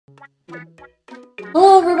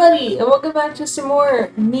Hello everybody, and welcome back to some more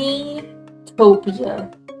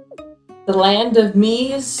Miitopia. The land of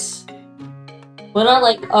me's. Well, not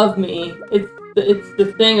like of me. It's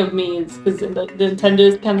the thing of me's, because the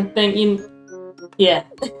Nintendo's kind of thing. Yeah.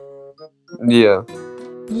 Yeah.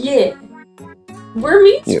 Yeah. Were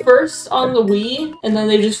me's Yeah. first on the Wii, and then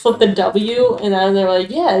they just flipped the W, and then they're like,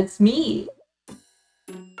 yeah, it's me.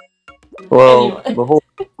 Well, Anyway.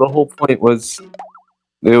 the whole point was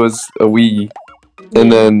it was a Wii,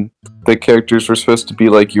 and then the characters were supposed to be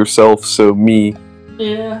like yourself, so me.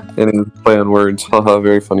 Yeah. And it was a play on words. Haha,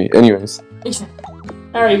 very funny. Anyways.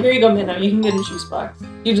 Alright, here you go, Minho. You can get a juice box.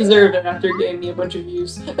 You deserve it after giving me a bunch of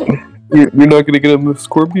views. You're not gonna get him the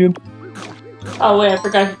scorpion? Oh wait, I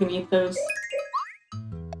forgot you can eat those.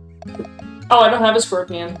 Oh, I don't have a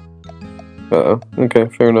scorpion. Uh-oh. Okay,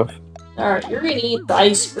 fair enough. Alright, you're gonna eat the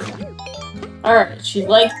ice cream. Alright, she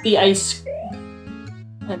liked the ice cream.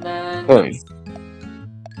 And then... Nice.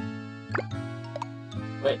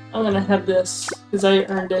 Wait, I'm gonna have this, because I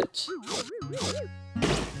earned it.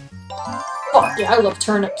 Fuck yeah, I love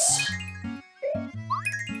turnips.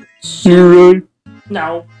 You're right.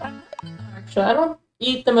 No. Actually, I don't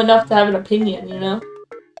eat them enough to have an opinion, you know?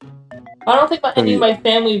 I don't think any of my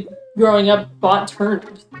family growing up bought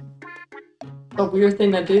turnips. A weird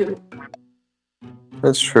thing to do.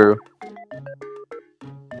 That's true.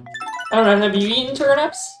 I don't know, have you eaten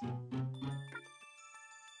turnips?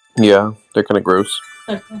 Yeah, they're kind of gross.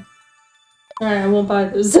 Okay. Alright, I won't buy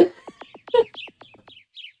this.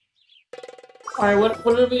 Alright, what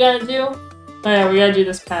do we gotta do? Oh yeah, we gotta do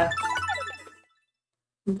this path.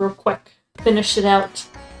 Real quick. Finish it out.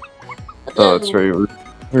 Oh, that's right.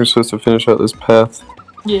 We're supposed to finish out this path.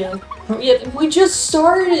 Yeah. Yeah, we just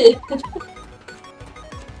started!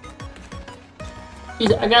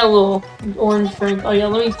 I got a little orange drink. Oh yeah,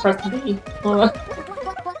 let me press B. Hold on.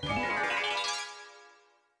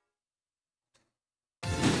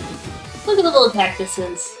 Look at the little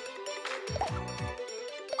cactuses.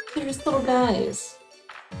 They're just little guys.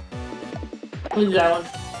 What is that one?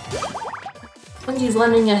 Wendy's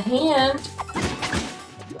lending a hand.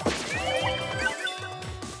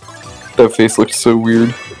 That face looks so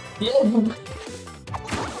weird. Yeah.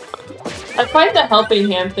 I find the helping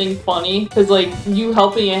hand thing funny, because like, you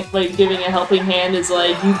helping it, like giving a helping hand is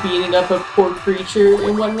like you beating up a poor creature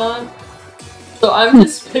and whatnot. So I'm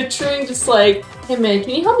just picturing just like, hey man,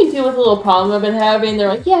 can you help me deal with a little problem I've been having? They're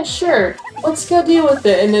like, yeah, sure. Let's go deal with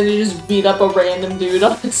it. And then they just beat up a random dude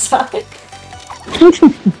on the side. He's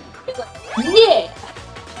like, yeah!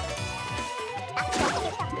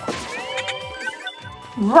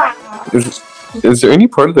 Is there any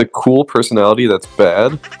part of the cool personality that's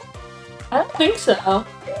bad? I don't think so.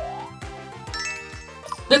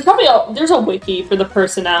 There's probably there's a wiki for the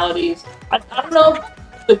personalities. I don't know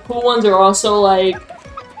if the cool ones are also like,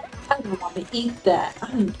 I don't want to eat that.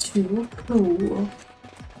 I'm too cool.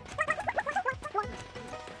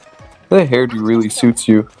 That hairdo really suits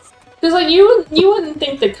you. Because like you wouldn't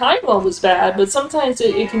think the kind one was bad, but sometimes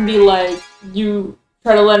it can be like you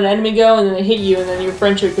try to let an enemy go and then they hit you and then your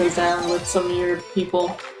friendship goes down with some of your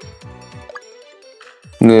people.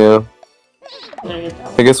 Yeah.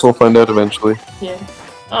 I guess we'll find out eventually. Yeah.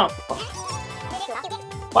 Oh.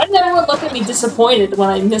 Why did everyone look at me disappointed when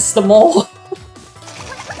I missed the mole?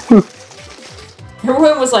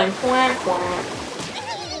 Everyone was like, quack, quack.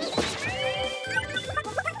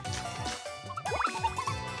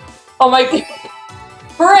 Oh my god.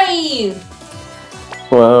 Praise!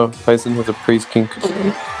 Wow, Tyson has a praise kink.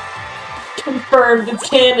 Confirmed, it's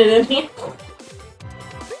canon in here.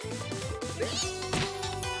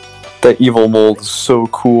 That evil mold is so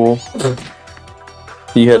cool.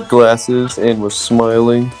 He had glasses and was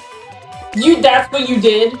smiling. That's what you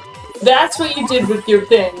did? That's what you did with your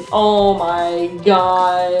thing. Oh my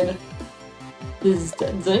god. This is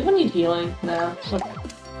dead. Does anyone need healing? No. Okay.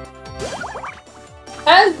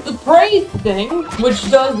 Has the praise thing, which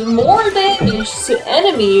does more damage to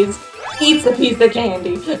enemies, eats a piece of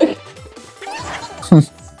candy.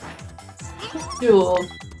 Cool.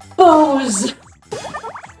 Bows!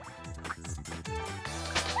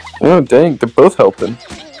 Oh dang, they're both helping.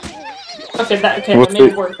 Okay, that made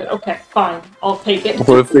it worth it. Okay, fine. I'll take it.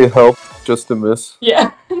 What if they help just to miss?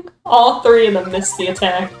 Yeah. All three of them missed the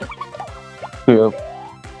attack. Yeah.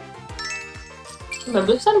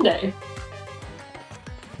 Remember someday.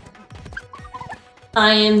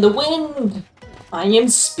 I am the wind! I am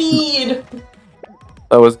speed!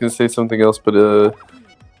 I was gonna say something else, but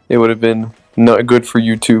it would have been not good for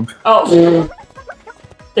YouTube. Oh.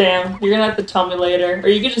 Damn, you're gonna have to tell me later. Or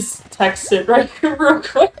you could just text it right real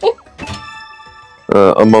quick.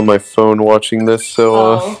 I'm on my phone watching this,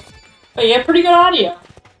 so But you have pretty good audio.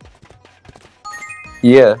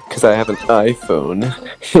 Yeah, because I have an iPhone.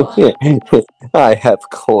 I have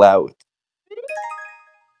clout.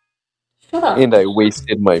 Shut up. And I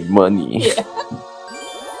wasted my money. Yeah.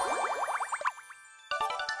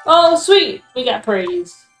 Oh, sweet! We got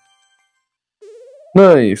praise.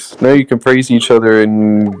 Nice. Now you can praise each other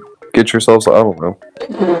and get yourselves. I don't know.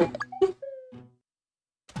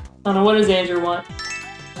 I don't know, what does Andrew want?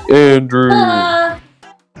 Andrew. Ah!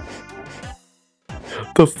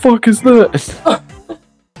 The fuck is that?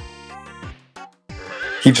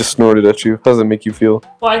 He just snorted at you. How does that make you feel?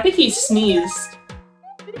 Well, I think he sneezed.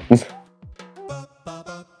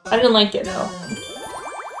 I didn't like it, though.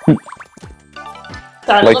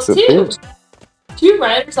 Thought it Likes looked it too. first. 2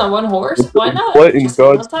 riders on 1 horse? Why not? What in Just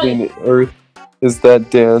God's one type. green earth is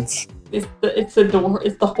that dance? It's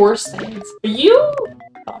the horse dance. Are you?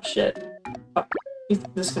 Oh shit! Fuck.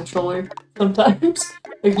 This controller sometimes.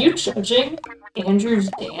 Are you judging Andrew's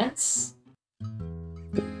dance?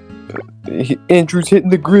 Andrew's hitting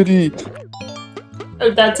the gritty.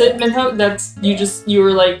 Oh, that's it, Minho. You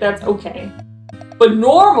were like, that's okay, but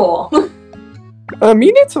normal. I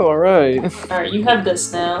mean, it's alright. All right, you have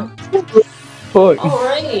this now. Fuck. All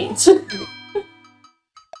right.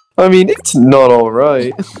 I mean, it's not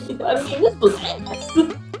alright. I mean, this was ass.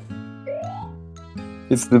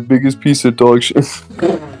 It's the biggest piece of dog shit.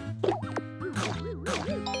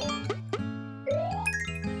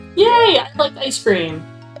 Yay! I like ice cream.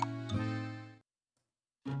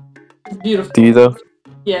 It's beautiful. Do you though?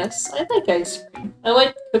 Yes, I like ice cream. I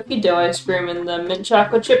like cookie dough ice cream and the mint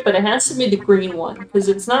chocolate chip, but it has to be the green one, because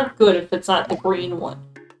it's not good if it's not the green one.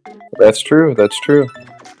 That's true. That's true.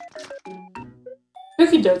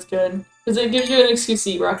 Cookie dough's good, because it gives you an excuse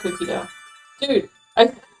to eat raw cookie dough. Dude,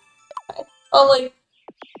 like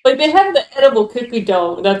they have the edible cookie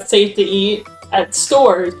dough that's safe to eat at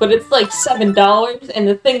stores, but it's like $7, and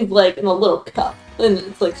the thing's like in a little cup, and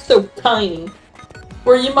it's like so tiny.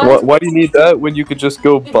 Where you might. Why do you need that when you could just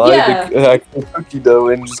go buy the actual cookie dough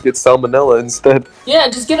and just get salmonella instead? Yeah,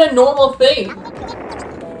 just get a normal thing.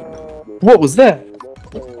 What was that?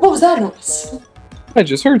 What was that noise? I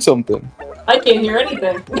just heard something. I can't hear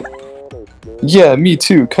anything. Yeah, me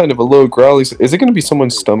too. Kind of a low growly. Is it gonna be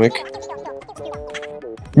someone's stomach?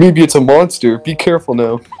 Maybe it's a monster. Be careful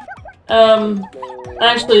now.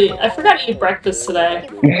 Actually, I forgot to eat breakfast today.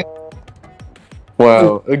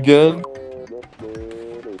 Wow, again?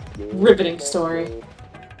 Riveting story.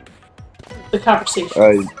 The conversation.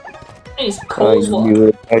 I need some coleslaw. knew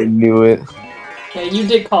it. I knew it. Yeah, you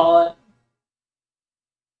did call it.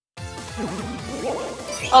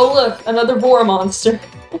 Oh look, another boar monster.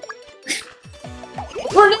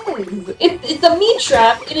 What is? It's a meat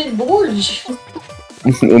trap and it bores you.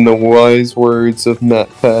 In the wise words of Matt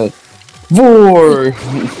Pat. Vor!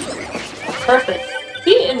 Perfect.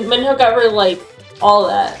 See, and Minho got rid of, like, all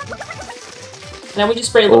that. Now we just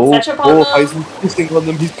spray a little ketchup on them. He's pissing on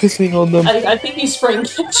them. He's pissing on them. I think he's spraying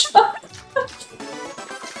ketchup.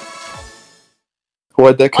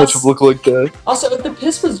 Why'd that ketchup look like that? Also, if the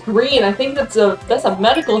piss was green, I think that's a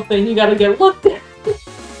medical thing you gotta get looked at.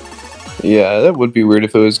 Yeah, that would be weird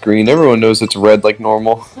if it was green. Everyone knows it's red like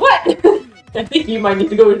normal. What? I think you might need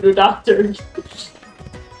to go to a doctor.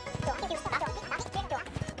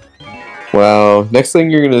 Wow. Next thing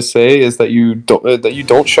you're gonna say is that you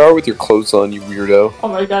don't shower with your clothes on, you weirdo. Oh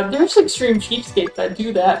my god, there's extreme cheapskates that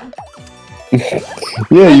do that.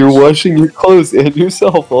 Yeah, you're washing your clothes and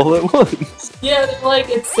yourself all at once. Yeah, like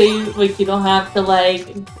it saves, like you don't have to like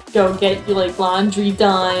go get your like laundry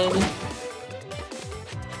done.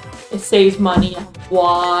 It saves money on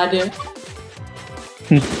wad.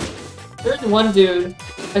 There's one dude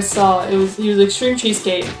I saw. He was extreme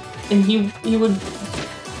cheapskate, and he would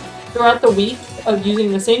throughout the week of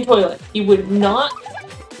using the same toilet, he would not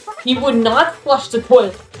flush the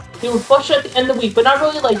toilet. He would flush it at the end of the week, but not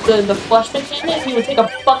really like the flush mechanic. He would take a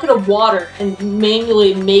bucket of water and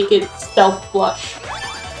manually make it self-flush.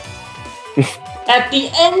 At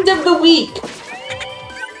the end of the week!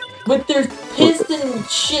 With their piss and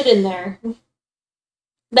shit in there.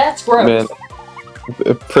 That's gross. Man,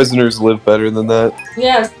 prisoners live better than that.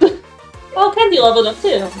 Yes. Well, Kenzie leveled up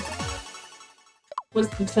too.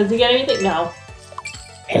 Does he get anything? No.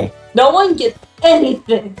 No one gets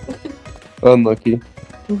anything. Unlucky.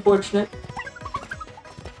 Unfortunate.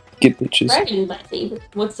 Get bitches. Ready, my favorite.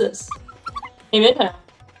 What's this? Hey, Minho.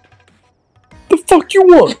 The fuck you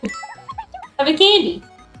want? Have a candy.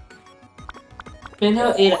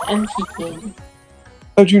 Minho ate an empty candy.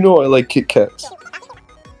 How'd you know I like Kit Kats?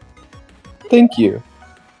 Thank you.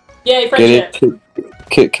 Yay, friendship. Get it?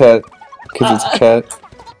 Kit Kat. Because it's a cat.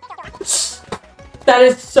 That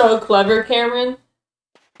is so clever, Cameron.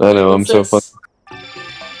 I know, I'm so fun.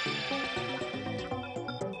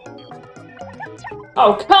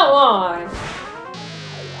 Oh, come on!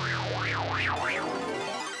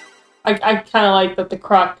 I kind of like that the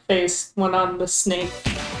croc face went on the snake.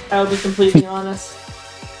 I'll be completely honest.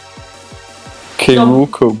 Okay, rule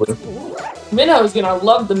Cobra. Minho is gonna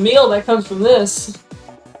love the meal that comes from this.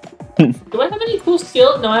 Do I have any cool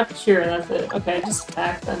skill? No, I have to cure. That's it. Okay, just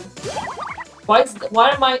attack then. Why is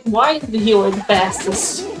the healer the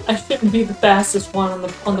fastest? I shouldn't be the fastest one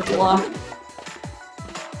on the block.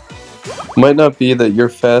 Might not be that you're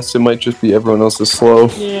fast. It might just be everyone else is slow.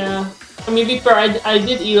 Yeah. I mean, before I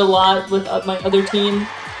did eat a lot with my other team,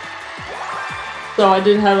 so I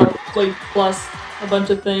did have a plus a bunch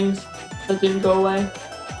of things that didn't go away.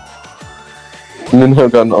 And then I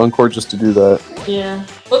got an encore just to do that. Yeah.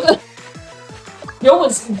 Look at yo,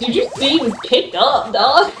 did you see he was picked up,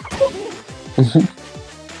 dog?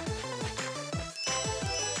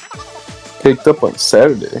 Picked up on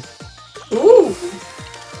Saturday. Ooh.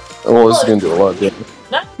 Oh, this is gonna do a lot of damage.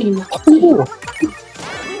 Nothing.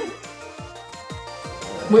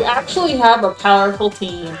 We actually have a powerful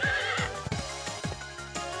team.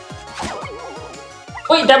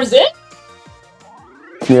 Wait, that was it?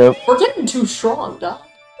 Yep. We're getting too strong, dog.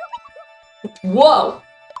 Whoa.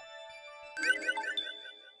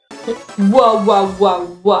 Whoa, whoa, whoa,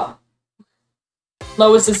 whoa.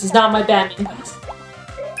 Lois, this is not my Batman quest.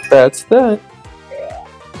 That's that.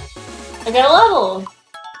 I got a level.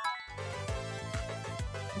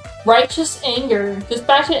 Righteous anger.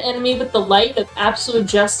 Dispatch an enemy with the light of absolute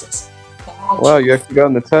justice. Wow, you actually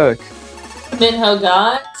got an attack. Minho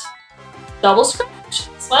got double scratch.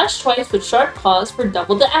 Slash twice with sharp claws for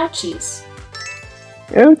double the ouchies.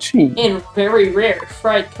 Ouchie. And very rare,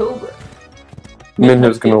 fried cobra.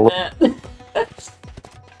 Minho's gonna look.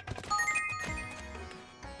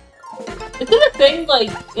 Is it a thing, like,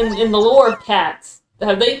 in the lore of cats?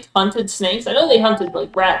 Have they hunted snakes? I know they hunted,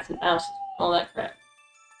 like, rats and mouses and all that crap.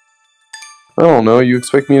 I don't know, you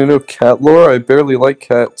expect me to know cat lore? I barely like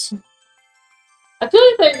cats. I feel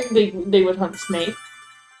like they would hunt snakes.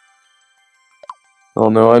 Oh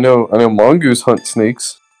no, I know mongoose hunt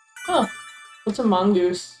snakes. Huh. What's a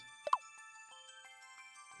mongoose?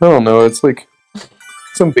 I don't know, it's like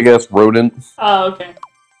some big ass rodent. Oh, okay.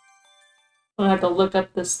 I'm gonna have to look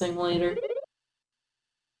up this thing later.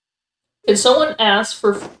 If someone asks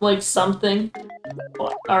for, like, something...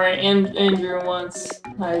 Alright, Andrew wants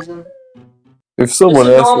Heisen. If someone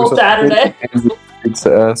asks normal for Saturday. something, needs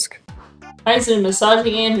to ask. Heisen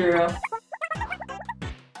massaging Andrew.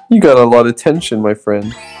 You got a lot of tension, my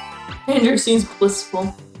friend. Andrew seems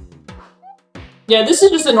blissful. Yeah, this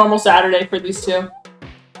is just a normal Saturday for these two.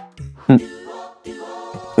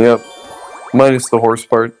 Yep. Minus the horse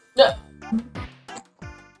part. Yeah.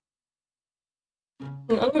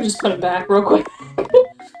 I'm gonna just put it back real quick.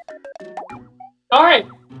 Alright.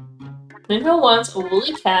 Minho wants a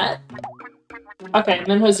woolly cat. Okay,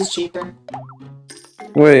 Minho's is cheaper.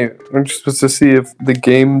 Wait, aren't you supposed to see if the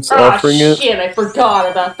game's offering it? Shit, I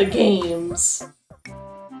forgot about the games.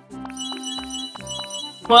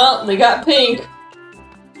 Well, they got pink.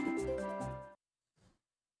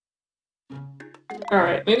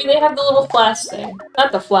 Alright, maybe they have the little flash thing.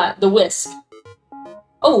 Not the whisk.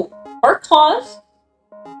 Oh, art claws?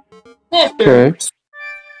 Yeah, sure.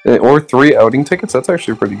 Okay. Or 3 outing tickets, that's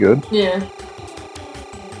actually pretty good. Yeah.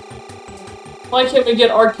 Why can't we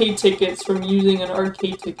get arcade tickets from using an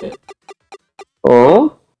arcade ticket?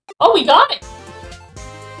 Oh? Oh, we got it!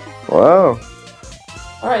 Wow.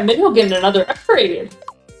 Alright, maybe we'll get another upgrade.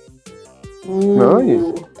 Ooh.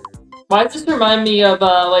 Nice. Why does this remind me of,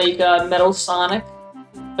 Metal Sonic?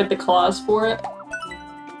 Like the claws for it?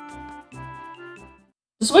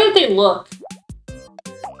 Just the way that they look.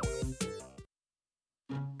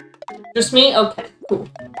 Just me? Okay, cool.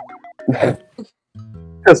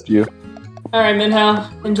 Just you. Alright, Minho.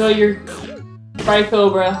 Enjoy your Fry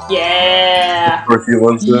Cobra. Yeah! Of course he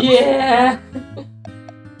loves it. Yeah!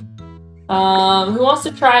 Who wants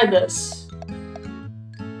to try this?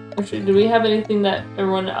 Actually, do we have anything that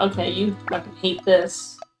everyone... Okay, you fucking hate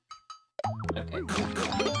this. Okay.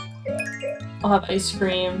 I'll have ice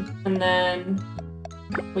cream, and then...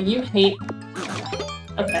 Well, you hate...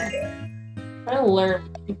 Okay. Try to learn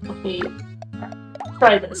what people hate. Right.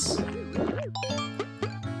 Try this.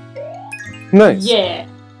 Nice. Yeah!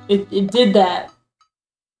 It did that.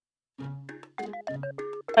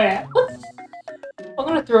 Okay. I'm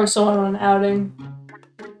gonna throw someone on an outing.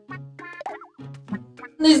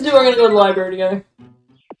 These two are gonna go to the library together.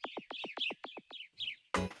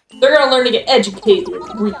 They're gonna learn to get educated.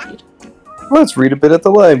 Read. Let's read a bit at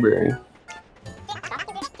the library.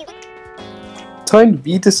 Time to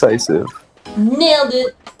be decisive. Nailed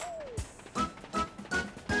it.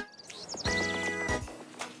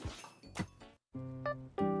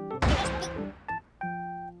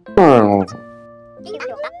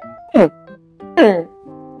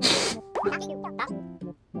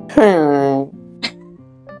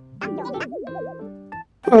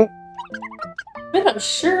 Minho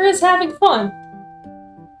sure is having fun.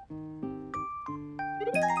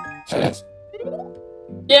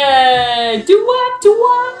 Yay! Do-wop,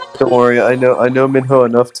 do-wop! Don't worry, I know Minho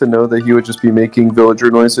enough to know that he would just be making villager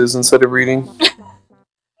noises instead of reading.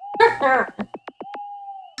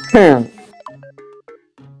 Alright,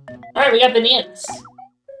 we got bananas.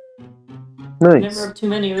 Nice. Never have too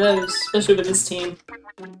many of those, especially with this team.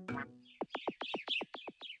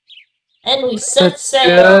 And we set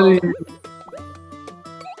sail!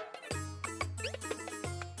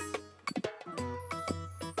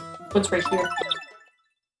 What's right here?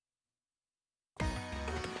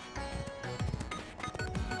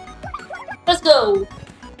 Let's go!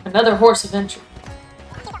 Another horse adventure.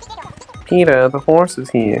 Peter, the horse is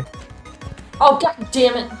here. Oh, god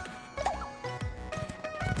damn it!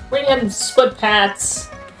 We're getting split paths.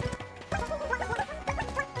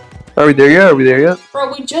 Are we there yet? Are we there yet?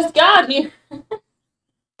 Bro, we just got here!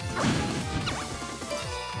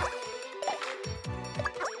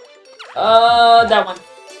 That one.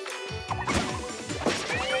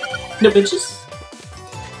 No bitches?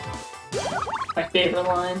 My favorite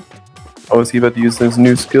line. Oh, is he about to use his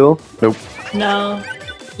new skill? Nope. No.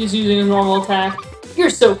 He's using a normal attack. You're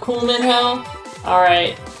so cool, Minho.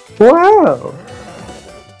 Alright. Wow!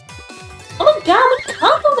 Oh my god, what a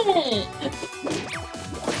compliment!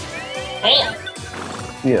 Damn.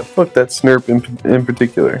 Yeah, fuck that Snurp in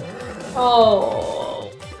particular. Oh.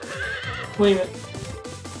 Wait a minute.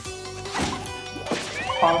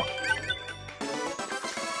 Oh.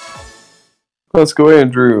 Let's go,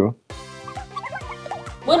 Andrew.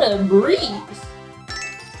 What a breeze!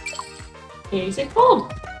 Is it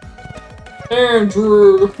called?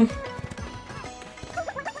 Andrew.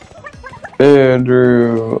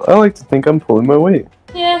 Andrew. I like to think I'm pulling my weight.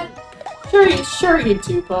 Yeah. Sure you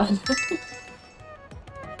do, bud.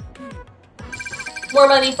 More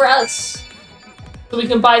money for us. So we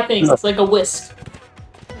can buy things like a whisk.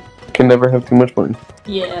 Can never have too much money.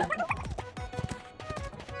 Yeah.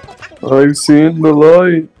 I've seen the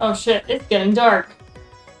light. Oh shit, it's getting dark.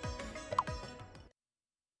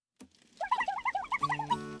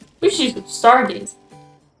 We should use stargaze.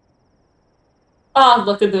 Ah,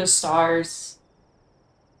 look at those stars.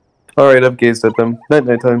 Alright, I've gazed at them.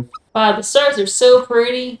 Nighttime. Wow, the stars are so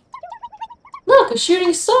pretty. Look, a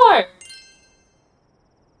shooting star!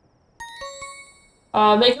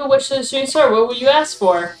 Make a wish for the shooting star. What would you ask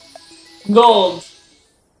for? Gold.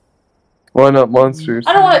 Why not monsters?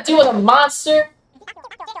 I don't want to deal with a monster.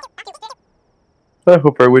 I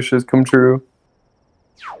hope our wishes come true.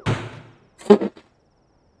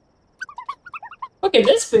 What could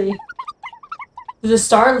this be? Did the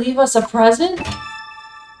star leave us a present?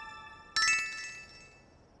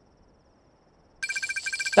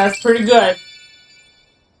 That's pretty good.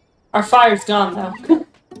 Our fire's gone, though.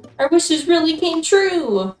 Our wishes really came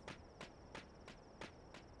true!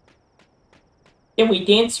 And we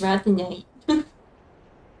danced throughout the night.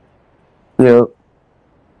 Yeah.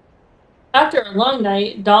 After a long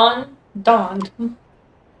night, dawn dawned.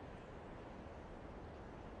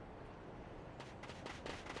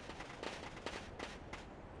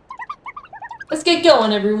 Let's get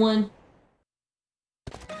going, everyone.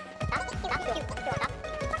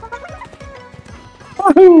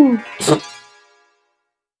 Woohoo!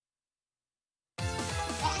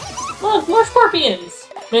 Look, more scorpions!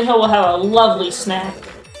 Minho will have a lovely snack.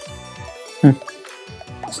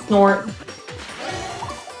 Snort.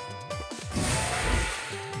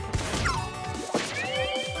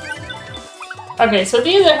 Okay, so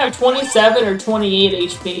they either have 27 or 28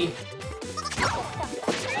 HP.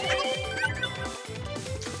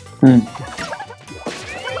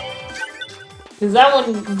 Because that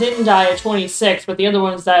one didn't die at 26, but the other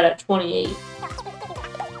ones died at 28.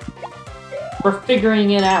 We're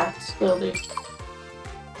figuring it out, slowly.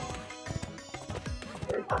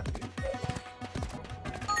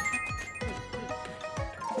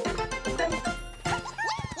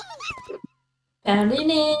 Pounding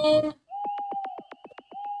in.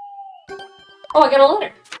 Oh, I got a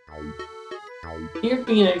letter. Dear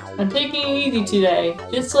Phoenix, I'm taking it easy today,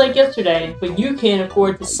 just like yesterday, but you can't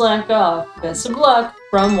afford to slack off. Best of luck,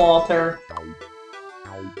 from Walter.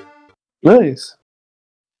 Nice.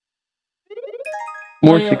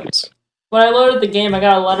 More tickets. When I loaded the game, I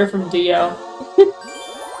got a letter from Dio.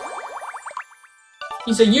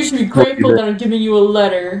 He said, you should be grateful that I'm giving you a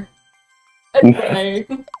letter. Okay.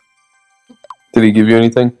 Did he give you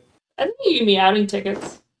anything? I think he gave me outing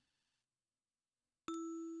tickets.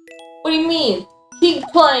 What do you mean? Keep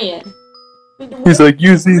playing. He's like,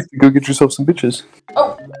 use these to go get yourself some bitches.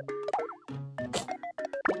 Oh.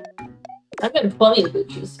 I've got plenty of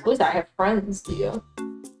bitches. At least I have friends, do you?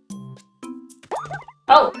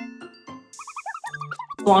 Oh.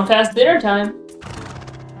 Long past dinner time.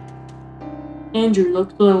 Andrew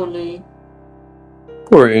looked lonely.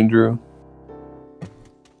 Poor Andrew.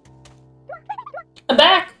 I'm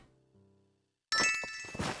back!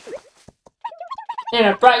 And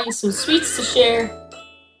I brought you some sweets to share.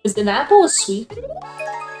 Is an apple a sweet?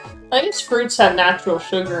 I guess fruits have natural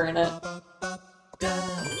sugar in it.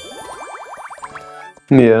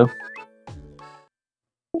 Yeah.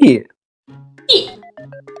 Yeah. Yeah.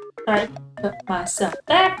 Alright, put myself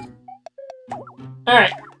back.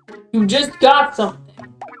 Alright, you just got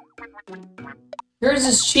something. Yours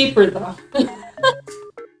is cheaper though.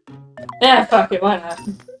 Yeah, fuck it, why not?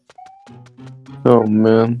 Oh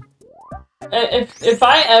man. If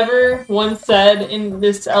I ever once said in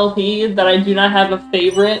this LP that I do not have a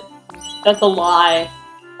favorite, that's a lie.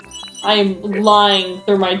 I am lying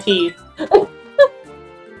through my teeth.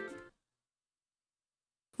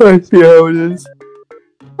 I see how it is.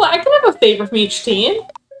 Well, I can have a favorite from each team.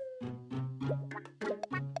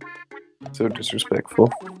 So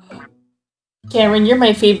disrespectful. Cameron, you're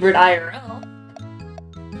my favorite IRL.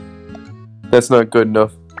 That's not good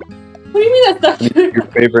enough. What do you mean that's not I need to be your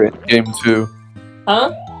favorite in game too.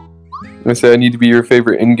 Huh? I said I need to be your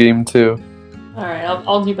favorite in game too. Alright,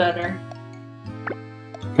 I'll do better.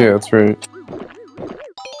 Yeah, that's right.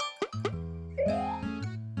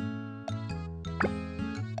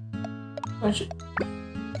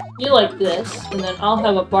 You like this, and then I'll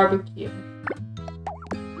have a barbecue.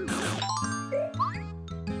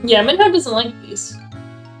 Yeah, Minho doesn't like these.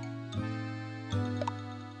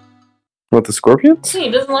 What, the scorpions? Yeah, he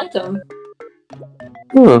doesn't like them.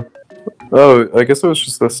 Huh. Oh, I guess it was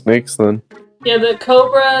just the snakes then. Yeah, the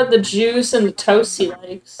cobra, the juice, and the toast he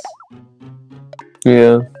likes.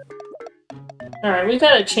 Yeah. Alright, we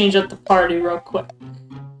gotta change up the party real quick.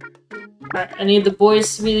 Alright, I need the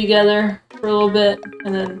boys to be together for a little bit,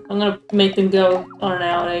 and then I'm gonna make them go on an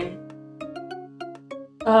outing.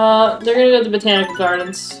 They're gonna go to the Botanical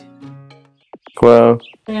Gardens. Wow.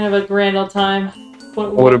 They're gonna have a grand old time.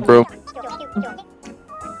 What a bro.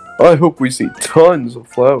 I hope we see tons of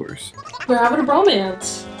flowers. We're having a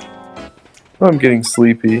bromance. I'm getting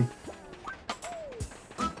sleepy.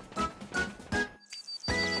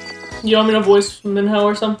 You want me to voice Minho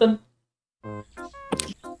or something?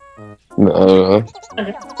 No.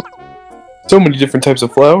 Okay. So many different types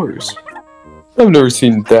of flowers. I've never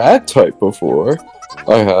seen that type before.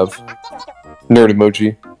 I have. Nerd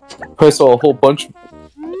emoji. I saw a whole bunch.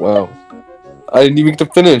 Wow. I didn't even get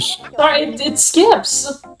to finish. Sorry, it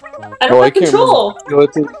skips. I don't have can't control.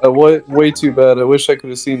 Way too bad. I wish I could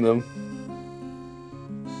have seen them.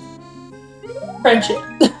 Friendship.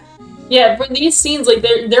 Yeah, for these scenes, like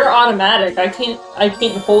they're automatic. I can't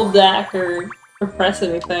hold back or press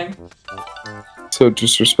anything. So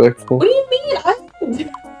disrespectful. What do you mean?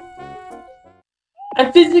 I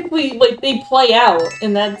physically, like, they play out,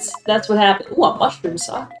 and that's what happened. Ooh, a mushroom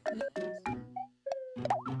sock.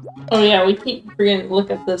 Oh yeah, we keep forgetting to look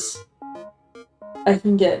at this. I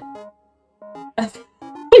read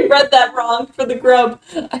that wrong for the grub.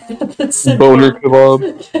 I thought that said Boner kebab.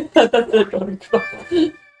 I thought that said boner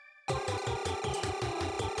kebab.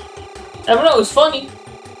 I don't know, it was funny.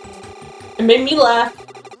 It made me laugh.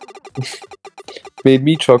 Made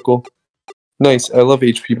me chuckle. Nice, I love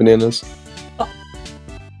HP bananas. Oh.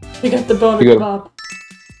 We got the boner kebab.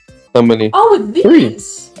 How many? Oh, with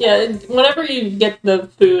these! 3. Yeah, whenever you get the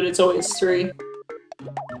food, it's always 3.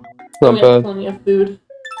 Not we bad. have plenty of food.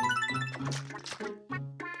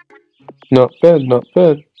 Not bad, not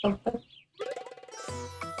bad. Okay.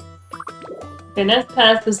 Okay, next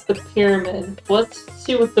path is the pyramid. Let's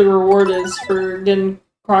see what the reward is for getting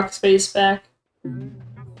Croc's face back.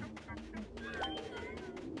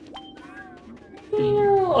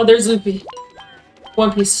 Oh, there's Loopy.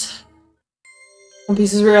 One Piece. One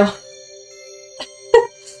Piece is real.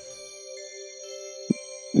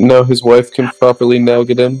 Now his wife can properly now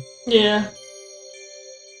get him. Yeah.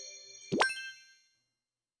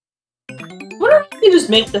 What if you just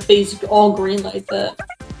make the face all green like that?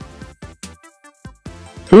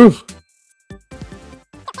 Whew.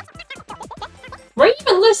 Were you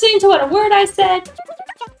even listening to what a word I said?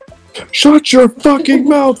 Shut your fucking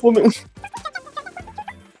mouth, woman!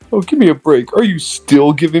 Oh, give me a break. Are you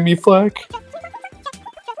still giving me flack?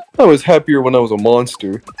 I was happier when I was a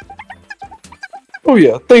monster. Oh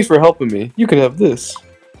yeah, thanks for helping me. You can have this.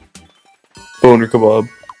 Boner kebab.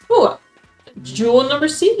 Ooh, jewel number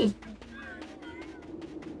C.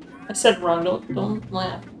 I said wrong, don't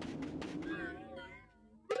laugh.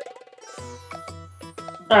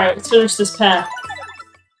 Alright, let's finish this path.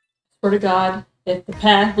 Swear to God, if the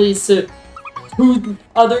path leads to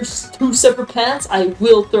two separate paths, I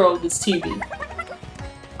will throw this TV.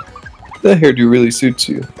 That hairdo really suits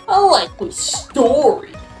you. I like the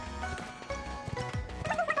story.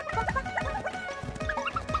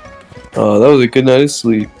 Oh, that was a good night of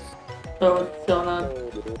sleep. Oh, what's going on?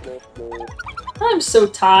 I'm so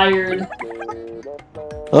tired.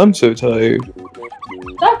 I'm so tired.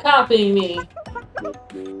 Stop copying me.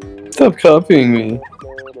 Stop copying me.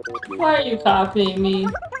 Why are you copying me?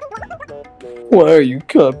 Why are you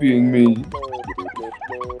copying me?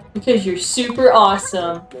 Because you're super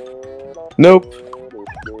awesome. Nope.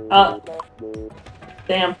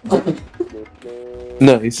 Damn.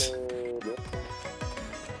 Nice.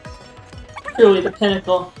 Truly the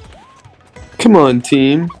pinnacle. Come on,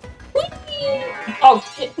 team. Oh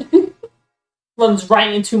shit. Runs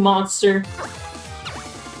right into monster.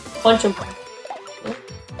 Bunch of them.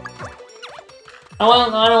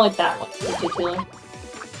 I don't like that one in particular.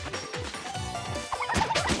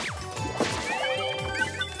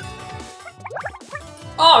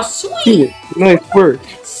 Oh, sweet! Nice work.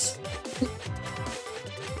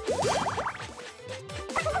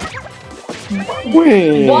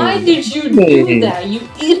 Wait. Why did you do that? You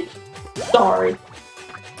idiot! Sorry.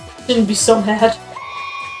 Shouldn't be so mad.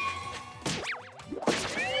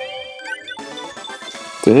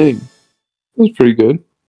 Dang. That was pretty good.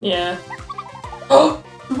 Yeah. Oh!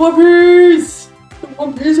 The One Piece! The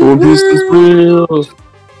One Piece One Piece is real!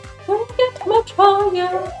 Don't get much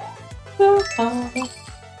higher. So high.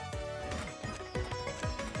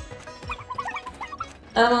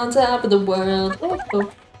 I'm on top of the world. Oh,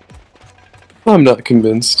 oh. I'm not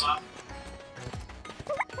convinced.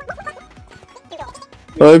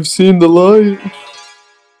 I've seen the light.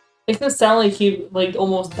 It could sound like he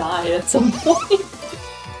almost died at some point.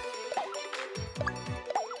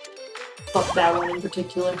 Fuck that one in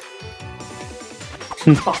particular.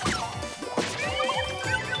 Fuck.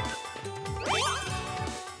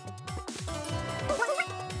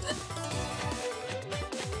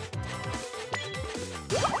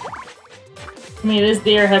 I mean, it is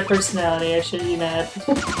the airhead personality, I should be mad.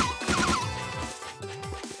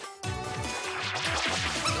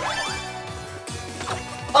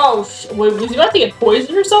 Oh, wait, was he about to get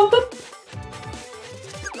poisoned or something?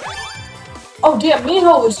 Oh damn,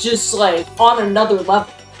 Minho was just like on another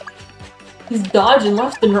level. He's dodging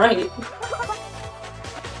left and right.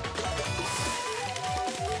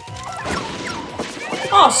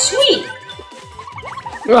 Oh sweet!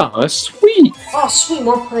 Ah, sweet! Oh sweet,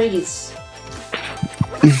 more praise.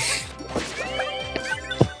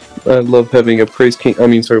 I love having a praise king. I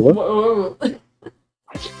mean, sorry, what? Whoa, whoa, whoa.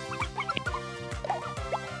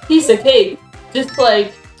 Piece of cake. Just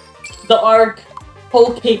like the arc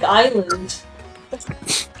Whole Cake Island.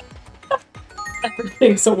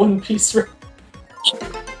 Everything's a One Piece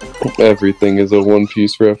reference. Everything is a One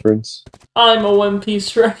Piece reference. I'm a One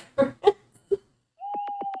Piece reference.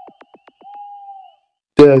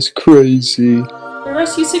 That's crazy. We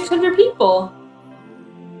rescue 600 people.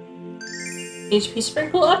 HP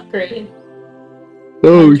Sprinkle upgrade.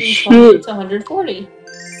 Oh shit! To 140.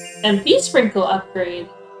 MP Sprinkle upgrade.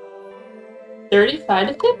 35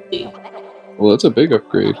 to 50. Well, that's a big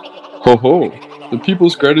upgrade. Ho ho! The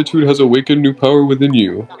people's gratitude has awakened new power within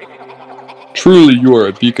you. Truly, you are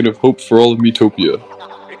a beacon of hope for all of Miitopia.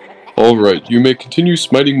 Alright, you may continue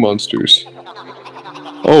smiting monsters.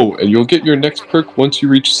 Oh, and you'll get your next perk once you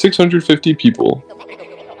reach 650 people.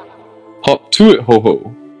 Hop to it, ho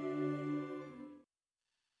ho!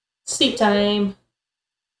 Sleep time.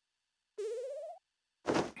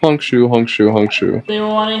 Honkshu, honkshu, honkshu. They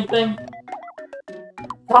don't want anything?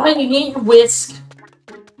 Fine, you need your whisk.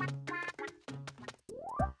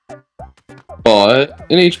 Bought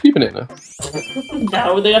an HP banana.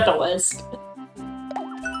 No, they got the whisk.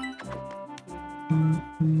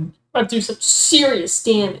 I'll do some serious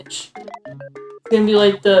damage. It's gonna be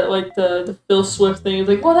like the Phil Swift thing. It's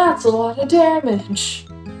like, well, that's a lot of damage.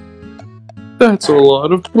 That's a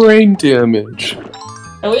lot of brain damage.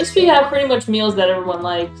 At least we have pretty much meals that everyone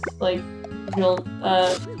likes. Like, you know,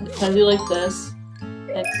 Kenzie like this,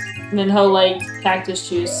 and Minho like cactus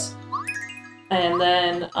juice, and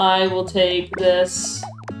then I will take this,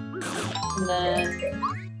 and then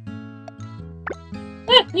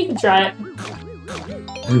you can try it.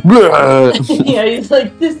 Yeah, he's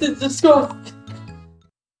like, this is disgusting.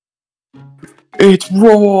 It's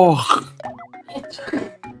raw!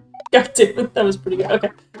 God damn it, that was pretty good. Okay,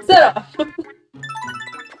 set off!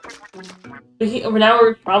 Now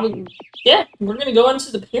we're probably... Yeah, we're gonna go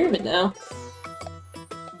into the pyramid now.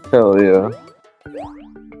 Hell yeah.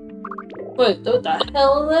 Wait, what the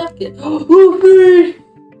hell is that?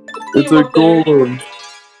 It's a golem.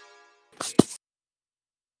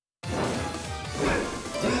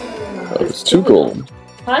 Oh, it's two golem.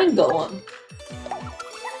 Pine golem.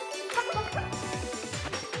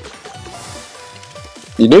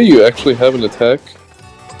 You know you actually have an attack?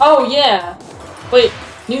 Oh yeah. Wait,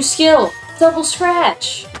 new skill. Double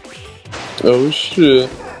scratch. Oh shit.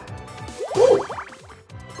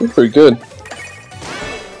 That's pretty good.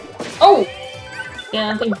 Oh!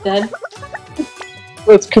 Yeah, I think dead.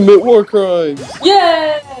 Let's commit war crimes!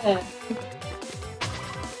 Yeah!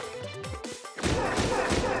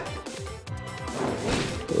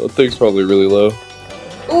 Well, that thing's probably really low.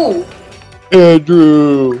 Ooh!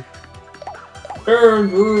 Andrew!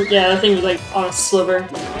 Yeah, that thing was like on a sliver.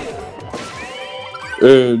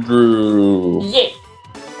 Andrew! Yeah!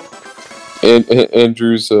 And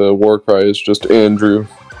Andrew's war cry is just Andrew.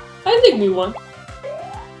 I think we won.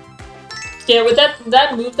 Yeah, with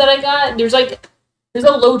that move that I got, there's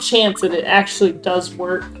a low chance that it actually does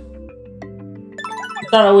work.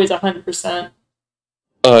 It's not always 100%.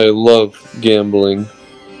 I love gambling.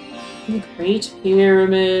 The Great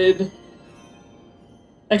Pyramid.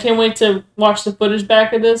 I can't wait to watch the footage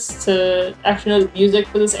back of this to actually know the music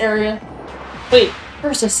for this area. Wait,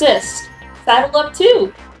 first assist. Saddle up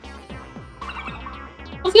too.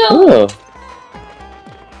 Let's go.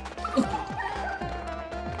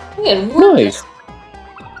 Oh, nice.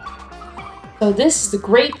 So this is the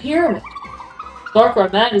Great Pyramid. Dark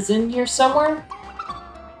Rod Matt is in here somewhere?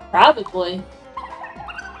 Probably.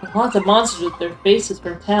 Lots of monsters with their faces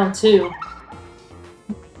from town too.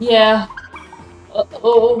 Yeah.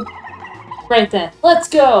 Uh-oh. Right then. Let's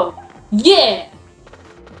go! Yeah!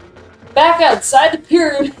 Back outside the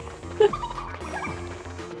pyramid!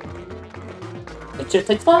 It's just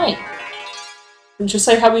like flying. Just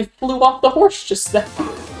like how we flew off the horse just then.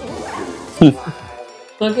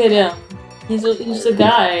 Look at him. He's a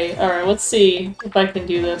guy. Alright, let's see if I can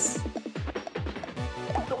do this.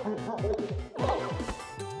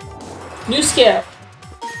 New skill.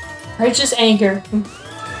 Righteous anger.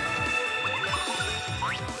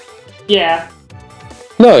 Yeah.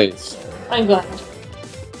 Nice. I'm glad.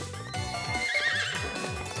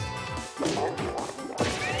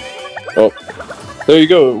 Oh. There you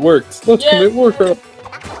go, it worked. Let's commit war crime.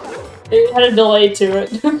 It had a delay to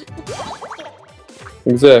it.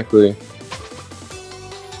 Exactly.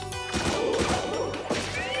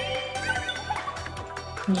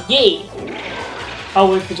 Yay! I'll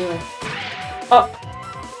wait for doing. Oh.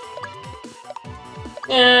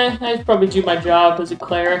 I'd probably do my job as a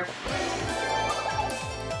cleric.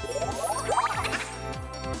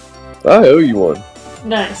 I owe you one.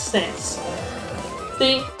 Nice, thanks.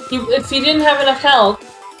 See, if he didn't have enough health,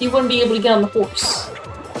 he wouldn't be able to get on the horse.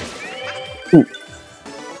 Ooh.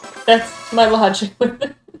 That's my logic with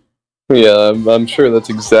it. Yeah, I'm sure that's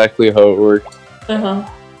exactly how it worked. Uh-huh.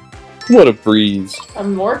 What a breeze.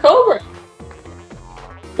 More Cobra.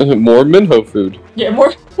 More Minho food. Yeah,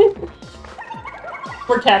 more...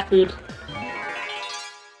 more cat food.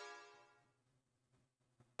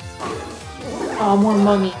 Oh, more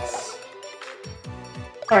mummies.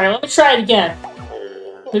 Alright, let me try it again.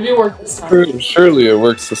 Maybe it worked this time. Surely it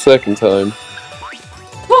works the second time.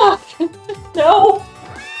 Fuck! No!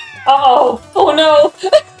 Uh-oh! Oh no!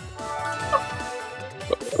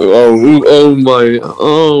 Oh my,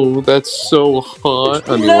 oh, that's so hot.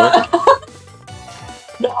 I mean, no! what?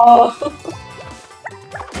 No!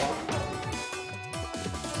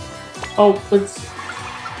 Oh, it's...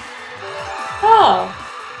 Oh!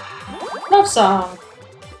 Love song!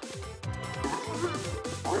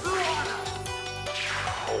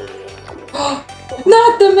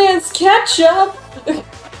 Not the man's ketchup!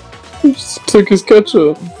 He just took his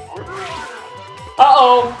ketchup.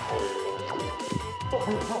 Uh-oh!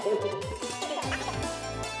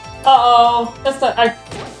 Uh-oh! That's not...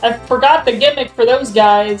 I forgot the gimmick for those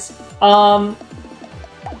guys. Let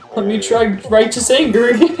me try Righteous Anger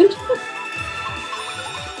again.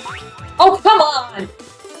 Oh, come on!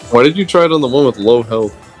 Why did you try it on the one with low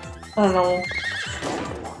health? I don't know.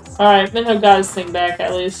 Alright, Minho got his thing back,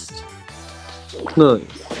 at least. Nice.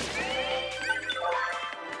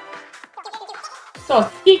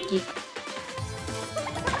 Oh, sticky.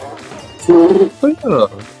 Yeah.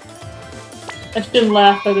 I shouldn't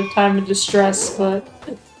laugh at a time of distress, but...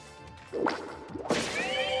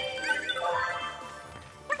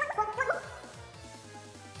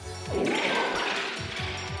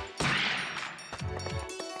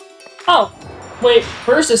 Oh, wait,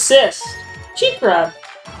 first assist. Cheek grab.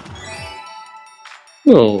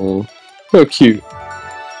 Oh, how cute.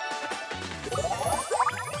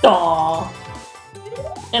 Aww.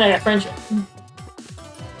 And I got friendship.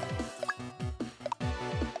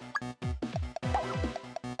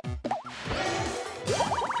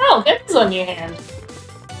 Oh, get this on your hand.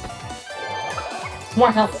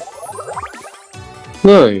 More health.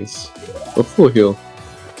 Nice. A full heal.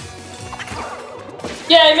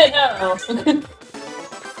 Yeah, I meant no.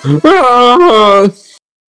 Ah!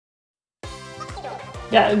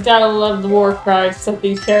 Yeah, gotta love the war cries that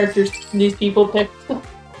these characters, these people pick.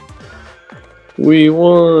 We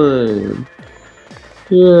won!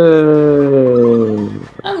 Yay!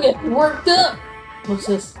 I'm getting worked up! What's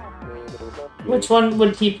this? Which one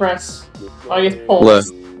would he press? Oh, I guess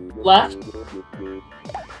pulse. Left. Left?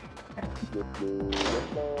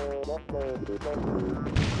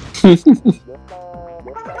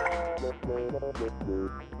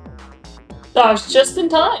 Gosh, just in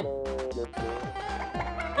time!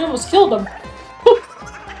 We almost killed him.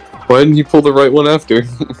 Why didn't he pull the right one after?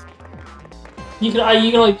 You can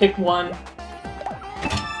only pick one.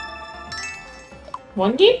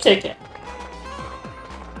 One game ticket.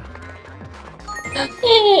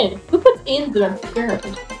 Who puts ins in a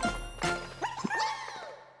pyramid?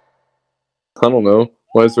 I don't know.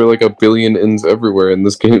 Why is there like a billion ins everywhere in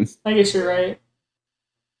this game? I guess you're right.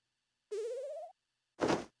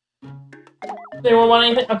 They won't want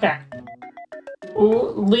anything? Okay.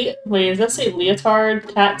 Ooh, wait, does that say leotard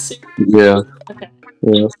catsuit? Yeah. Okay.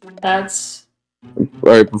 Yeah. That's...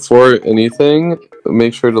 Alright, before anything,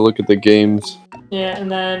 make sure to look at the games. Yeah,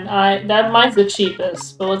 and then mine's the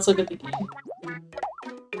cheapest, but let's look at the game.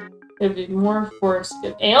 It'd be more forced.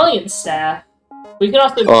 Alien staff. We can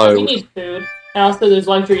also we need food. And also there's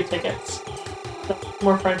luxury tickets. So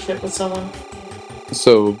more friendship with someone.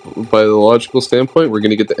 So by the logical standpoint, we're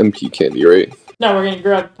gonna get the MP candy, right? No, we're gonna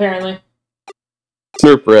grub, apparently.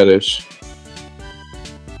 Slurp radish.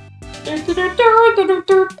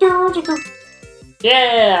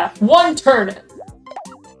 Yeah! One turnip!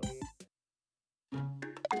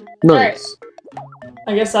 Nice. Right.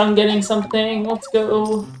 I guess I'm getting something. Let's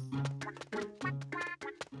go.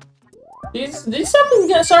 These stuff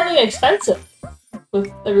is starting to get expensive. With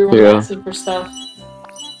everyone asking for stuff.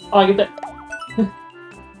 Oh, I get that.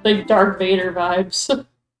 Like Darth Vader vibes.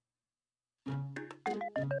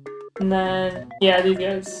 And then, yeah, these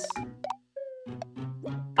guys.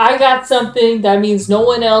 I got something, that means no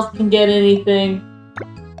one else can get anything.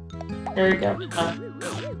 There we go.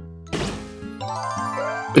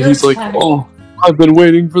 He's like, oh, I've been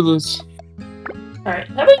waiting for this. Alright,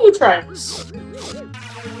 how about you try this?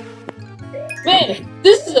 Man,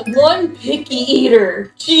 this is a one picky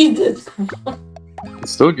eater. Jesus Christ. It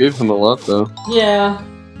still gave him a lot, though. Yeah.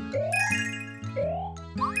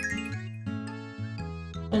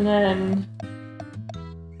 And then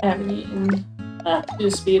I haven't eaten. Do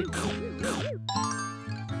speed.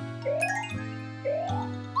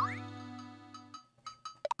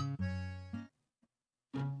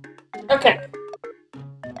 Okay.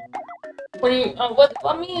 What do you?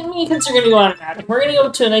 Me and kids are gonna go on an outing. We're gonna go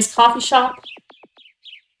to a nice coffee shop.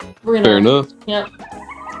 We're gonna. Fair enough. Yep.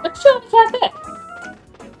 Let's go to a cafe.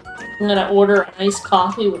 I'm gonna order a nice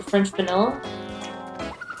coffee with French vanilla.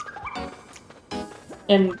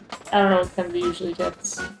 And I don't know what Kenzie usually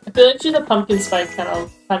gets. I feel like she's a pumpkin spice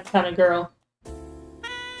kind of girl.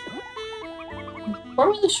 We're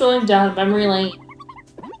really strolling down memory lane.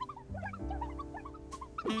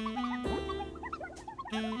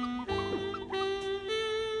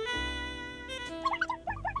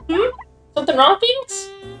 Something wrong, Phoenix?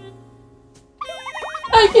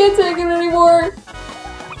 I can't take it anymore.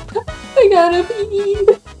 I gotta pee.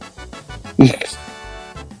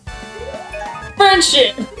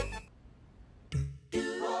 Friendship!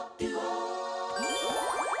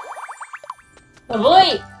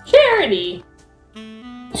 Avoid charity!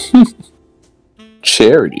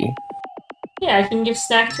 Charity? Yeah, I can give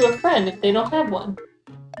snack to a friend if they don't have one.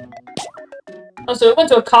 Oh, so we went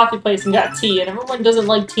to a coffee place and got tea, and everyone doesn't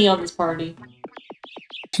like tea on this party.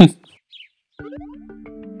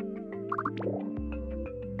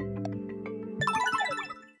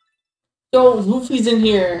 Yo, Luffy's in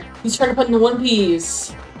here. He's trying to put in the One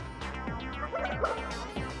Piece.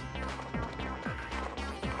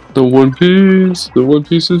 The One Piece! The One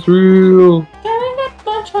Piece is real!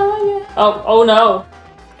 Oh no!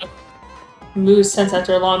 Moose sense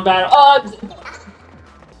after a long battle.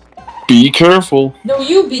 Be careful! No,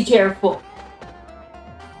 you be careful!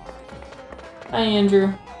 Hi,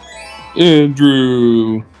 Andrew.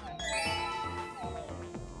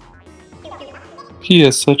 He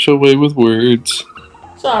has such a way with words.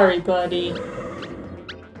 Sorry, buddy.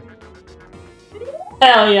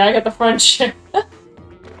 Hell yeah, I got the friendship.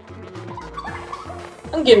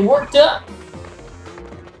 I'm getting worked up.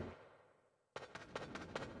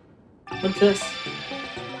 What's this?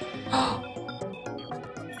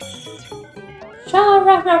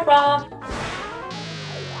 Sha-ra-ra-ra.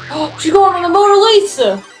 Oh, she's going on the Mona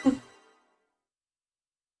Lisa!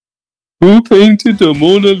 Who painted the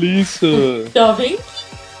Mona Lisa? Da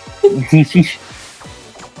Vinci?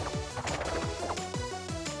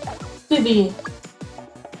 Vivian.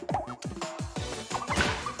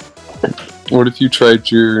 What if you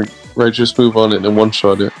tried your righteous move on it and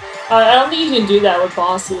one-shot it? I don't think you can do that with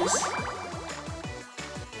bosses.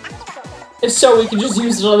 If so, we could just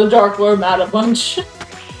use it on the Dark Lord Mad a bunch.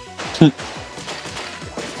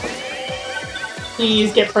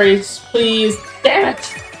 Please get praise. Please. Damn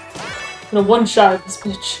it! I'm gonna one-shot this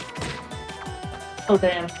bitch. Oh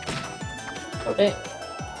damn. Oh damn.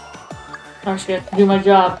 I actually have to do my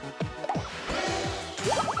job.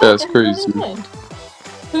 That's crazy.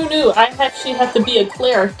 Who knew? I actually have to be a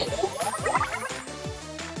cleric.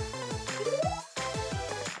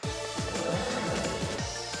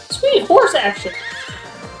 Sweet horse action.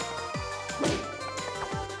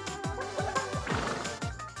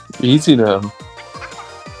 Easy now.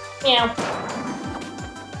 Meow.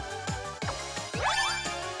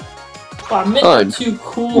 Wow, Minho's too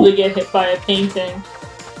cool to get hit by a painting.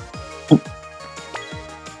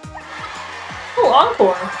 Oh,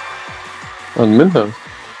 encore. On Minho.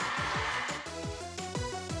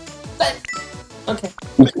 Okay.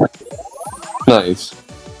 Nice. I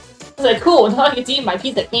was like, cool, now I get to eat my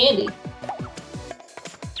piece of candy.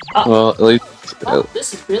 Oh. Well, at least... Oh,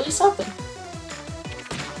 this is really something.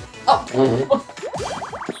 Oh.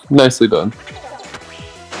 Nicely done.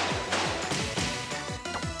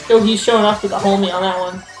 Oh, he's showing off to the homie on that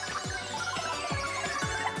one.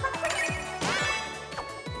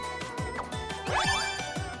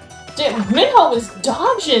 Damn, Minho was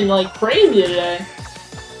dodging like crazy today.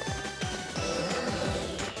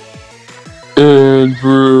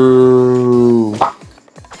 Andrew!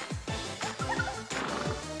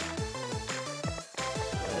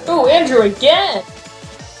 Oh, Andrew again!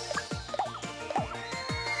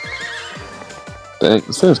 Dang,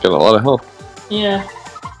 this thing's got a lot of health. Yeah.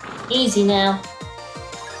 Easy now.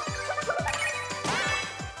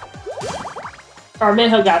 Our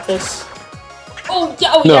Minho got this. Oh,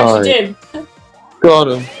 yeah, oh, he actually did. Got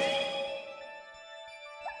him.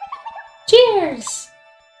 Cheers!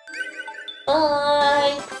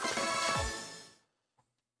 Bye!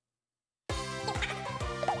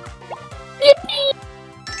 Yippee!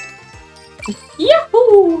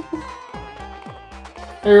 Yahoo!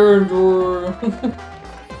 Andrew.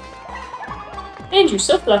 Andrew's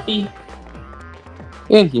so fluffy.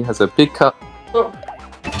 And he has a big cup. Oh,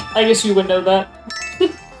 I guess you would know that.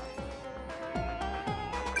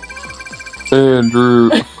 Andrew.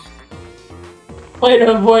 Way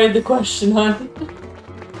to avoid the question, huh?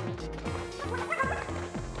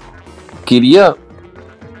 Giddy up.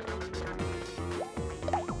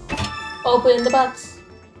 Open the box.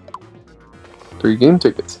 3 game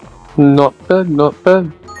tickets. Not bad, not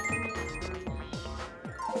bad.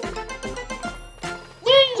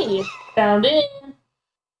 Yay! Found it.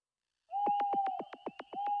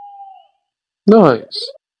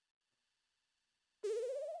 Nice.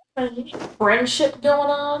 Friendship going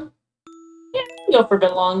on? Yeah, go for a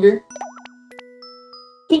bit longer.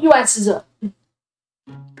 Get your asses up.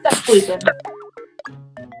 Stop sleeping.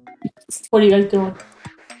 What are you guys doing?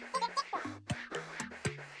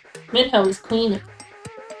 Minho is cleaning.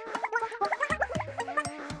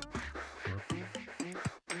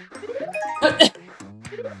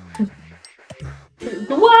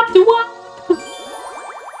 Do-wop, do-wop!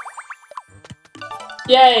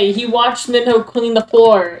 Yay, he watched Minho clean the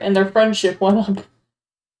floor, and their friendship went up.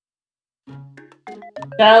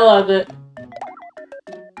 Gotta love it.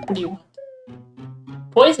 What do you want?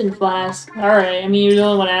 Poison flask. Alright, I mean, you're the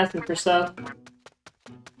only one asking for stuff.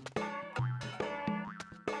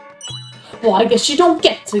 Well, I guess you don't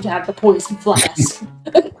get to have the poison flask.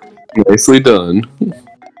 Nicely done.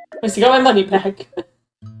 I still got my money back.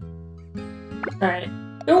 Alright.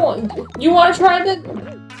 You wanna try that?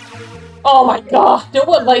 Oh my god, no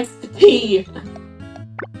one likes the tea!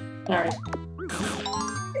 Alright.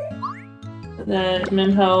 And then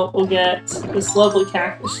Minho will get this lovely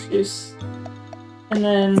cactus juice. And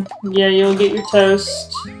then, yeah, you'll get your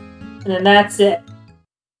toast. And then that's it.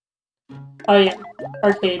 Oh yeah,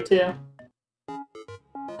 arcade too.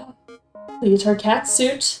 The guitar cat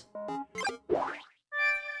suit.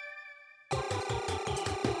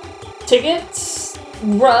 Tickets?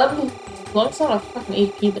 rub. As long as it's not a fucking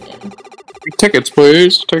AP banana. Tickets,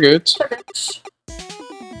 please. Tickets. Tickets.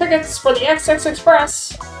 Tickets for the XX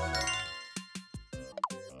Express.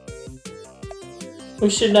 We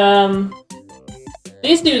should,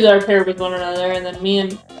 these dudes are paired with one another, and then me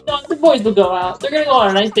and the boys will go out. They're gonna go on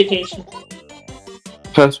a nice vacation.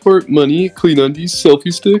 Passport, money, clean undies,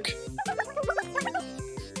 selfie stick.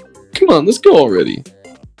 Come on, let's go already.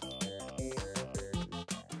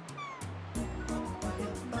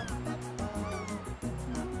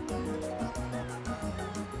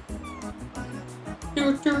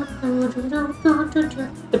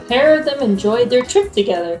 The pair of them enjoyed their trip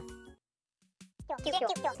together.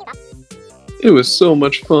 It was so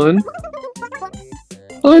much fun.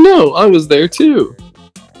 I know, I was there too.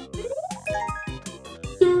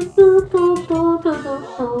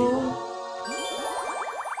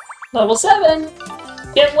 Level 7!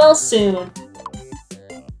 Get well soon.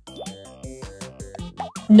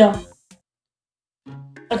 No.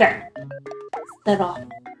 Okay. Set off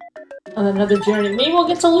on another journey. Maybe we'll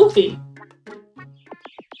get to Luffy.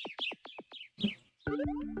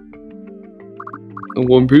 The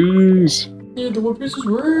One Piece. Dude, the One Piece is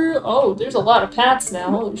real. Oh, there's a lot of paths now.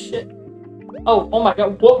 Holy shit. Oh my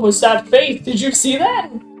god, what was that face? Did you see that?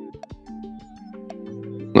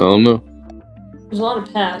 I don't know. There's a lot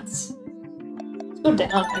of paths. Let's go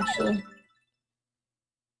down, actually.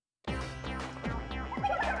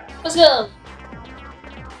 Let's go!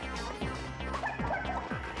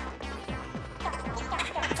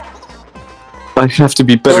 I have to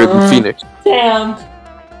be better than Phoenix. Damn!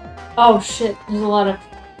 Oh shit, there's a lot of...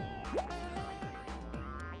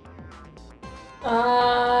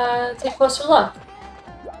 take closer look.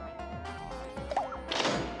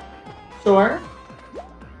 Sure.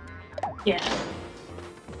 Yeah.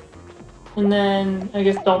 And then, I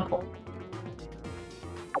guess don't pull.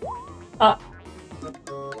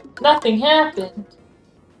 Nothing happened.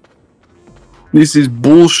 This is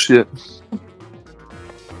bullshit. I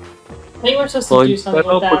think we're supposed to do something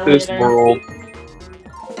with that later. World.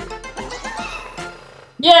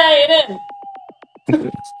 Yay, it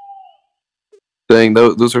in! Dang,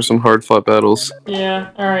 those are some hard-fought battles.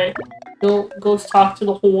 Yeah, alright. Go talk to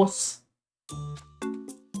the horse.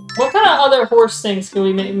 What kind of other horse things can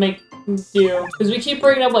we make do? Because we keep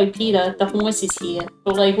bringing up, like, PETA, the horse is here.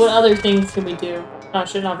 But, like, what other things can we do? Oh,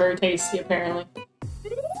 shit, not very tasty, apparently.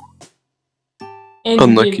 And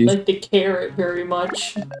Unlucky. didn't like the carrot very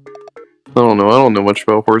much. I don't know much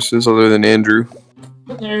about horses other than Andrew.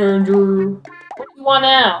 Andrew. What do you want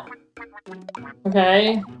now?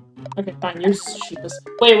 Okay. Okay, fine, you're sheepish.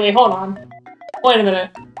 Wait, hold on. Wait a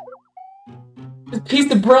minute. This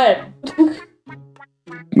piece of bread.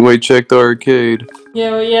 Wait, check the arcade.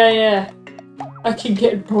 Yeah. I can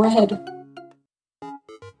get bread.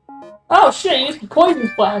 Oh shit, he used the poison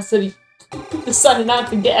splash that he decided not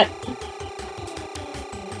to get.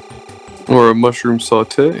 Or a mushroom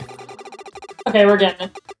saute. Okay, we're getting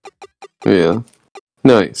it. Yeah.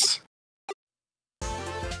 Nice.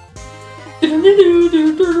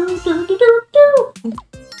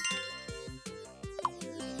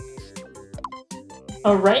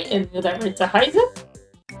 Alright, and that right to Heizen.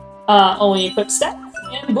 Only equip stats,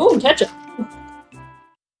 and boom, ketchup.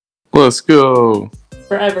 Let's go.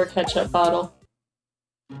 Forever ketchup bottle.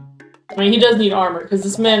 I mean, he does need armor, because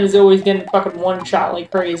this man is always getting fucking one-shot like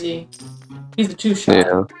crazy. He's a two-shot.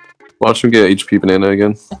 Yeah. Watch him get HP banana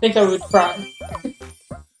again. I think I would cry.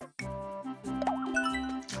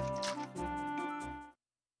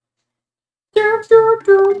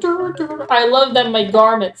 I love that my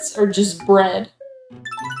garments are just bread.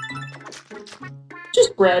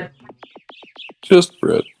 Just bread. Just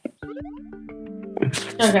bread.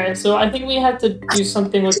 Okay, so I think we have to do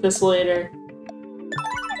something with this later.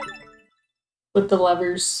 With the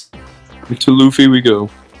levers. To Luffy we go.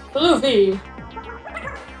 Luffy!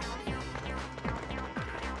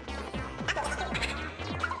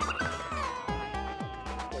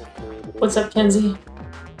 What's up, Kenzie?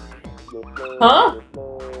 Huh?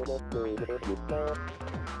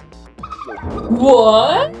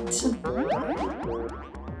 What?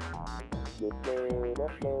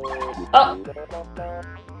 Oh.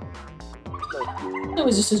 It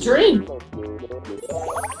was just a dream.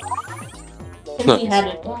 Kenzie had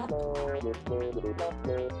it back.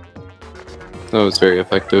 That was very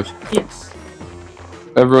effective. Yes.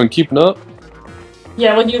 Everyone keeping up?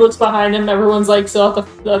 Yeah, when he looks behind him, everyone's like still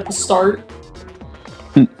at the start.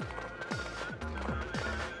 I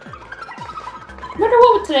wonder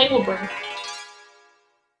what today will bring.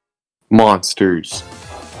 Monsters.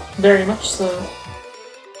 Very much so.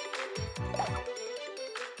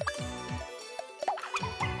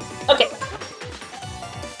 Okay.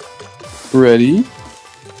 Ready?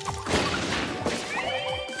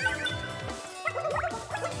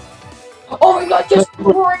 Oh my god, just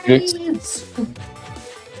freeze!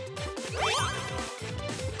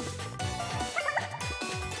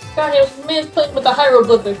 God, it man's playing with the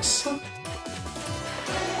hieroglyphics.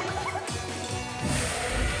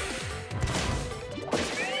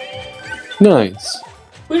 Nice.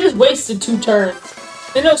 We just wasted 2 turns.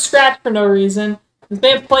 Minho scratched for no reason. This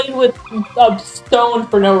man played with a stone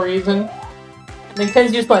for no reason. And then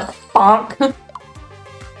Kenzie just went bonk.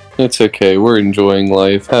 It's okay. We're enjoying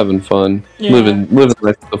life, having fun, Yeah. living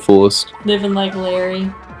life to the fullest. Living like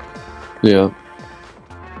Larry. Yeah.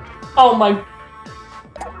 Oh my...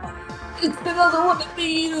 It's another one of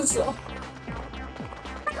these!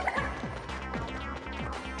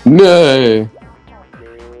 Nay.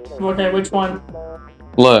 Okay, which one?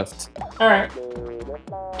 Left. Alright.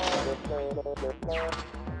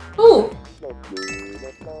 Ooh!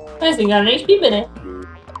 Nice, we got an HP in it.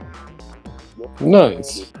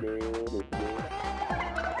 Nice.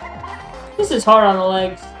 This is hard on the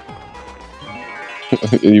legs.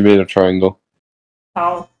 You made a triangle.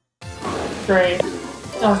 Oh. Great.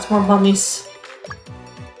 Oh, it's more mummies.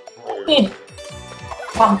 Eh.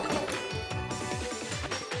 Bonk.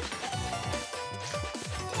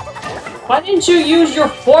 Why didn't you use your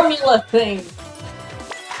formula thing?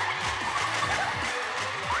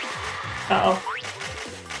 Uh-oh.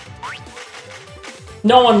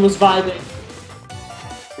 No one was vibing.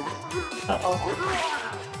 Uh-oh.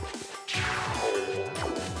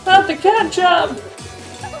 Not the ketchup!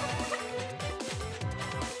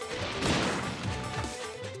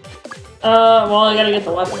 Well, I gotta get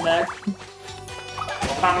the weapon back.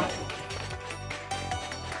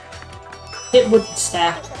 Hit with the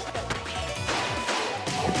staff.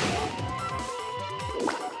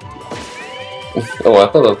 Oh, I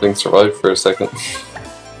thought that thing survived for a second.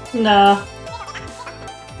 Nah.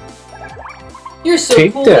 You're so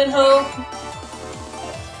Take cool, that. Minho.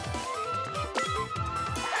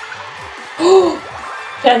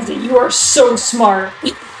 Kenzie, you are so smart.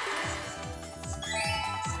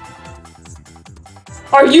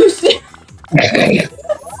 Are you serious?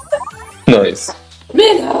 Nice.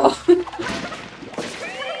 Minho!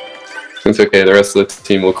 It's okay, the rest of the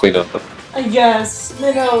team will clean up. I guess.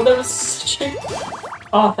 Minho, that was such a...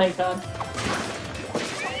 Oh, thank God.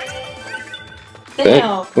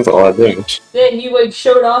 Damn. That's a lot of damage. Yeah, he like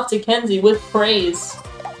showed off to Kenzie with praise.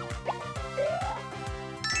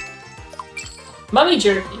 Mummy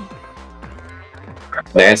jerky.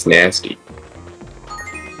 That's nasty.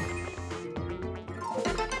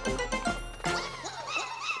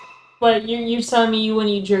 What, you telling me you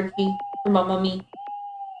wouldn't eat jerky for my mummy?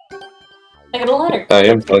 I got a letter. I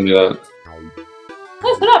am telling you that.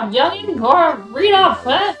 Listen up, youngin', or read off,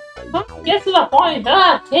 huh? Get to the point.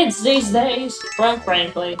 Ah, kids these days.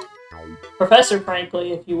 Frankly. Professor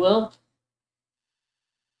Frankly, if you will.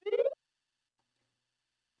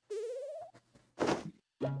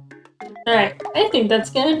 Alright, I think that's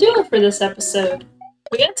gonna do it for this episode.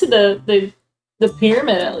 We got to the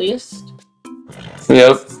pyramid, at least.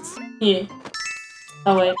 Yep. Yeah.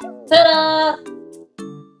 Oh, wait. Ta-da!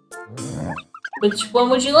 Which one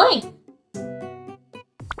would you like?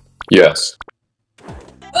 Yes.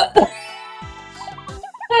 Hey,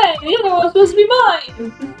 the other one's supposed to be mine!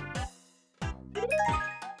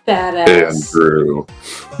 Badass. Andrew.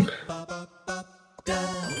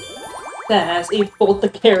 Badass. Eat both the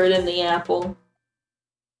carrot and the apple.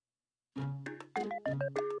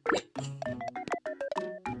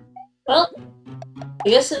 Well, I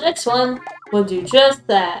guess the next one will do just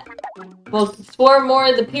that. We'll explore more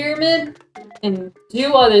of the pyramid and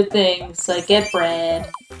do other things, like get bread.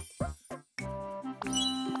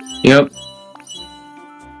 Yep.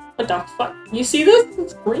 What the fuck? You see this?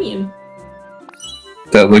 It's green.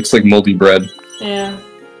 That looks like moldy bread. Yeah.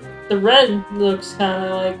 The red looks kind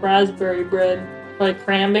of like raspberry bread. Like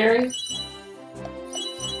cranberry.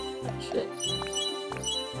 Shit.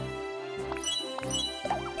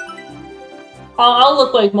 I'll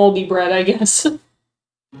look like moldy bread, I guess.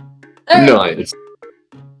 Alright. Nice.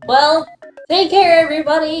 Well, take care,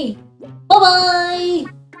 everybody. Bye-bye.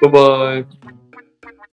 Bye-bye.